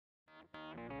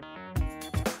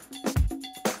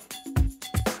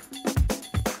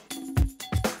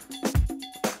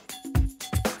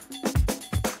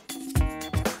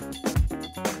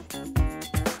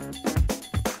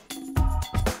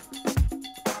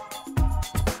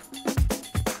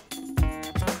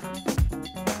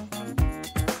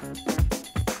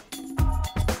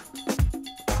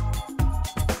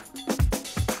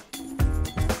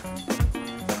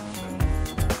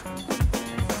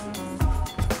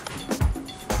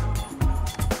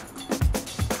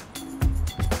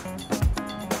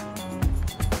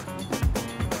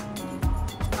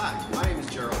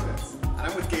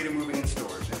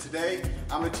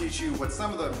I'm going to teach you what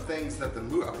some of the things that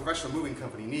a professional moving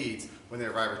company needs when they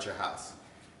arrive at your house.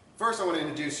 First, I want to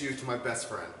introduce you to my best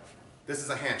friend. This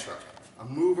is a hand truck. A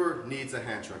mover needs a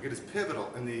hand truck. It is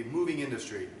pivotal in the moving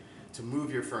industry to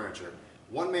move your furniture.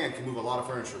 One man can move a lot of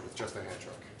furniture with just a hand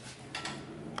truck.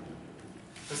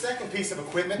 The second piece of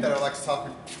equipment that I'd like to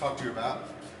talk to you about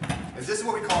is this is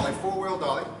what we call a four-wheel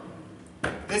dolly.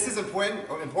 This is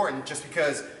important just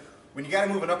because when you got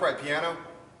to move an upright piano,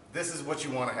 this is what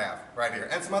you want to have right here,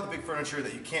 and some other big furniture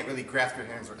that you can't really grasp your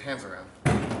hands around.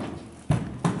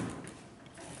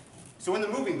 So in the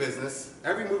moving business,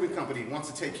 every moving company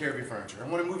wants to take care of your furniture and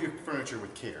want to move your furniture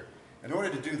with care. In order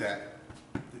to do that,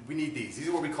 we need these. These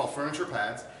are what we call furniture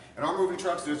pads. In our moving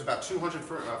trucks, there's about 200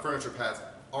 furniture pads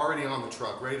already on the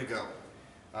truck, ready to go.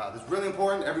 This is really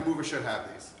important. Every mover should have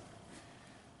these.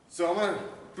 So I'm going to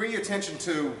bring your attention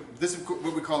to this is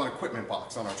what we call an equipment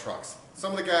box on our trucks.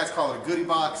 Some of the guys call it a goodie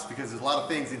box because there's a lot of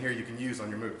things in here you can use on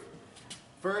your move.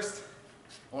 First,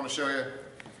 I want to show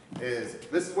you is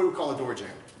this is what we call a door jamb.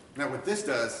 Now what this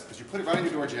does is you put it right in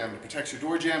your door jamb, it protects your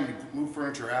door jamb, you move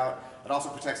furniture out, it also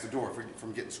protects the door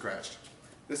from getting scratched.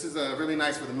 This is really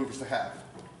nice for the movers to have.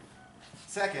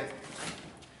 Second,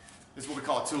 this is what we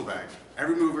call a tool bag.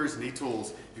 Every movers need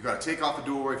tools. If you've got to take off a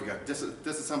door, if you've got to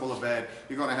disassemble a bed,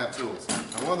 you're going to have tools.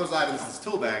 And one of those items this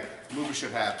tool bag the mover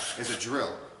should have is a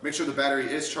drill. Make sure the battery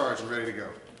is charged and ready to go.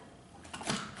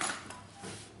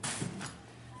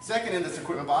 Second in this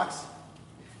equipment box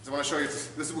is I want to show you,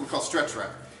 this is what we call stretch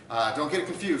wrap. Don't get it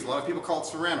confused. A lot of people call it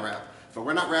saran wrap, but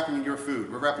we're not wrapping your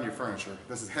food. We're wrapping your furniture.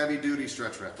 This is heavy duty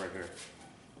stretch wrap right here.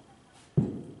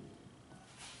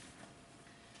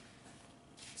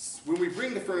 When we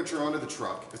bring the furniture onto the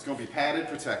truck, it's going to be padded,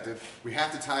 protected. We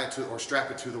have to tie it to or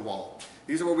strap it to the wall.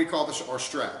 These are what we call our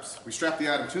straps. We strap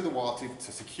the item to the wall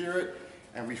to secure it,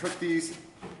 and we hook these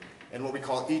in what we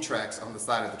call E-tracks on the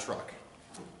side of the truck.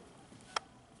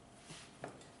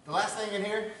 The last thing in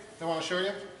here that I want to show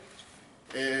you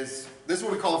is this is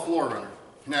what we call a floor runner.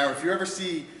 Now, if you ever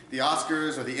see the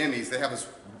Oscars or the Emmys, they have this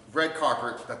red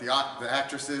carpet that the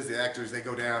actresses, the actors, they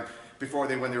go down before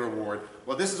they win their award.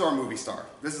 Well, this is our movie star.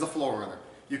 This is a floor runner.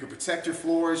 You can protect your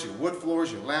floors, your wood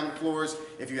floors, your laminate floors.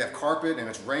 If you have carpet and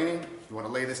it's raining, you want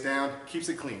to lay this down, keeps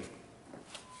it clean.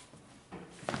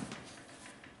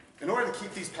 In order to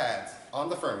keep these pads on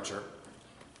the furniture,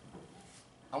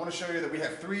 I want to show you that we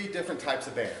have 3 different types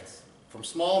of bands, from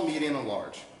small, medium, and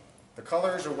large. The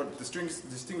colors are what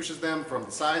distinguishes them from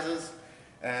the sizes,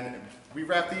 and we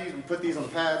wrap these, we put these on the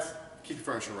pads, keep your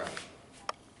furniture wrapped.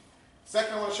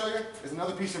 Second I want to show you is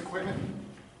another piece of equipment,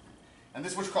 and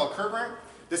this is what's called curb ramp.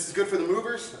 This is good for the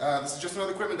movers. This is just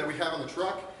another equipment that we have on the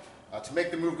truck to make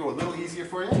the move go a little easier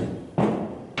for you.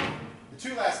 The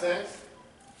 2 last things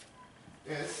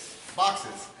is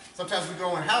boxes. Sometimes we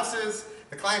go in houses,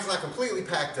 the client's not completely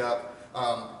packed up.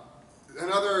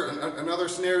 Another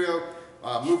scenario,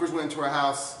 movers went into our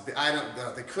house,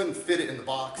 they couldn't fit it in the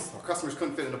box, our customers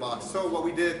couldn't fit it in the box. So what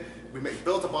we did, we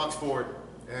built a box for it,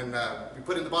 and we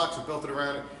put it in the box, we built it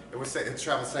around it, it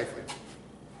travels safely.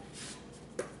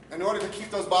 In order to keep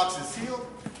those boxes sealed,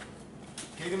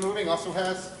 Gated Moving also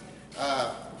has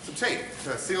some tape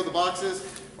to seal the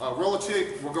boxes. Roller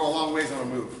tape will go a long ways on a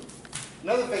move.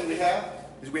 Another thing we have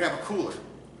is we have a cooler.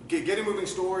 Gated Moving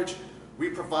Storage, we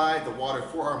provide the water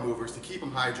for our movers to keep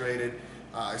them hydrated,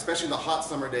 especially in the hot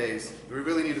summer days. We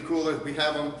really need a cooler. We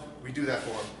have them, we do that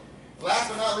for them. Last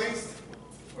but not least,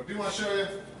 what I do want to show you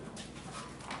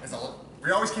is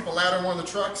we always keep a ladder in one of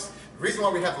the trucks. The reason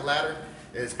why we have the ladder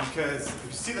is because if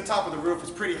you see the top of the roof,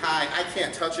 it's pretty high. I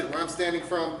can't touch it where I'm standing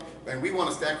from, and we want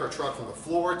to stack our truck from the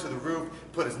floor to the roof,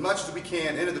 put as much as we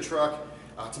can into the truck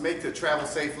to make it travel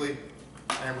safely,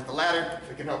 and with the ladder,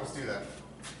 it can help us do that.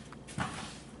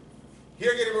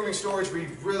 Here at Gated Moving Storage, we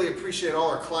really appreciate all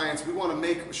our clients. We want to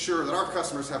make sure that our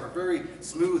customers have a very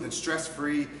smooth and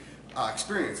stress-free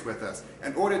experience with us.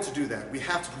 In order to do that, we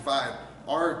have to provide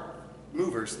our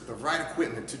movers the right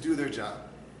equipment to do their job.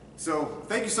 So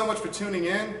thank you so much for tuning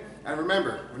in, and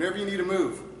remember, whenever you need a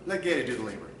move, let Gated do the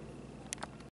labor.